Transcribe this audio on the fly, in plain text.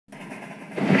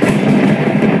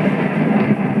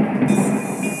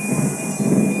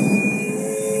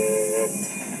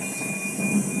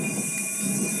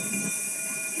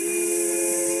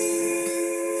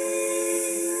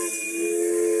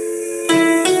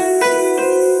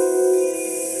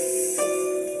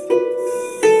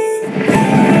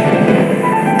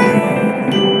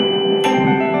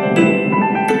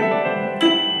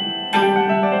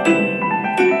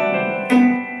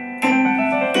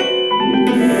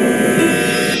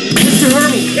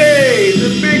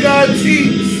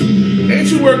sheets. Ain't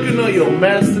you working on your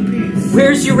masterpiece?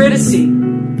 Where's Eurydice?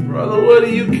 Brother, what do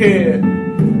you care?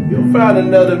 You'll find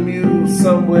another muse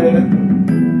somewhere.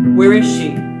 Where is she?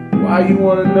 Why you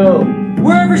wanna know?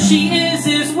 Wherever she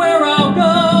is where I'll go.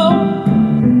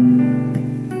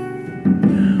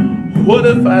 What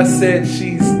if I said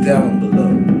she's down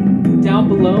below? Down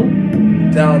below?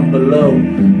 Down below,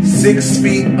 6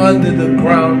 feet under the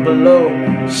ground below.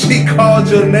 She called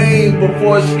your name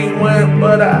before she went,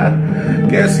 but I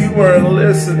guess you weren't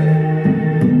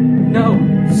listening. No.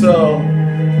 So,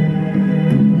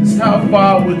 just how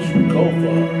far would you go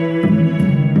for?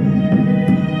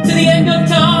 To the end of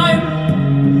time,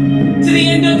 to the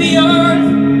end of the earth.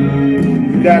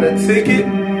 You got a ticket?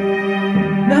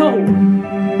 No.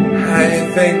 I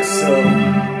ain't think so.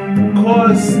 Of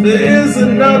course, there is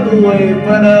another way,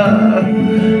 but I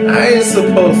ain't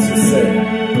supposed to say.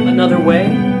 Another way?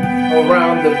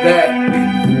 Around the back.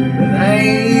 But I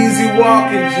ain't easy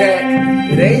walking, Jack.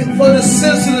 It ain't for the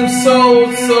sensitive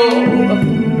soul, so...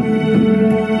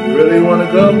 You really wanna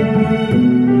go?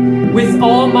 With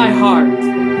all my heart.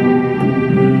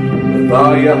 With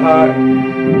all your heart?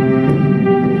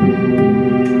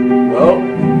 Well,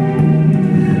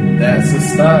 that's a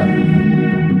start.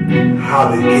 How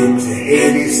to get to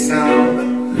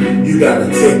Hadestown? You gotta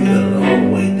take the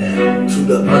long way down to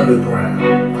the underground,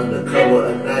 under cover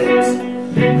of night,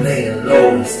 laying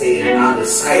low and staying out of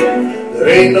sight. There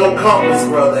ain't no compass,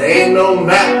 brother, ain't no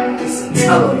map, just a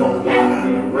telephone wire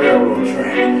and a railroad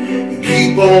track. You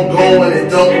keep on going and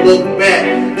don't look back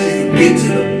till you get to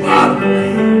the bottom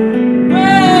land.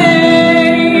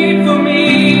 Wait for me,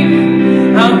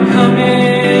 I'm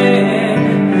coming.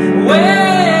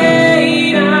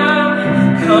 Wait,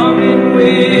 I'm coming with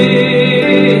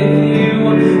you.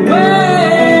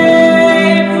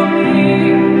 Wait for me,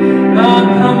 I'm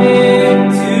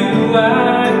coming to.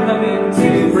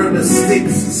 River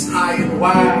sticks is high and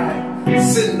wide,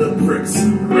 cinder bricks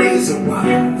and razor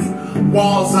wires,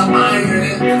 walls of iron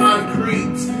and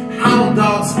concrete, hound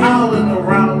dogs howling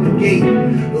around the gate.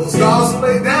 Those dogs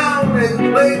play down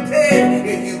and play dead.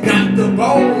 If you got the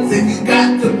bones, if you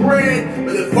got the bread,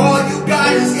 but if all you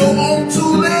got is your own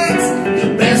 2 legs,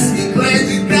 you best be glad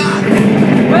you got it.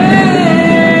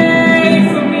 Wait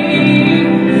for me,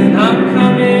 I'm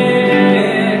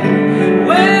coming.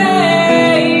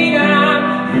 Wait, I'm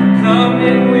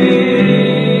coming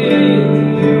with you.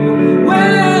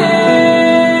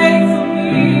 Wait for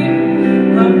me,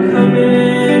 I'm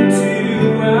coming to.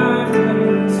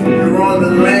 You're on the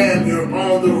land, you're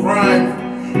on the run.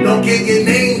 Don't get your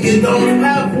name, you don't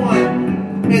have one.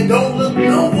 And don't look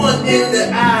no one in the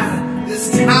eye. This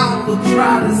town will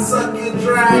try to suck you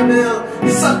dry. They'll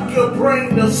suck your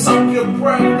brain, they'll suck your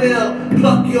breath. They'll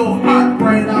pluck your heart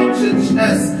right out your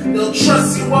chest. They'll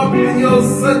truss you up in your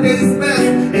Sunday's best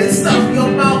and stuff your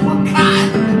mouth with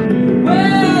cotton.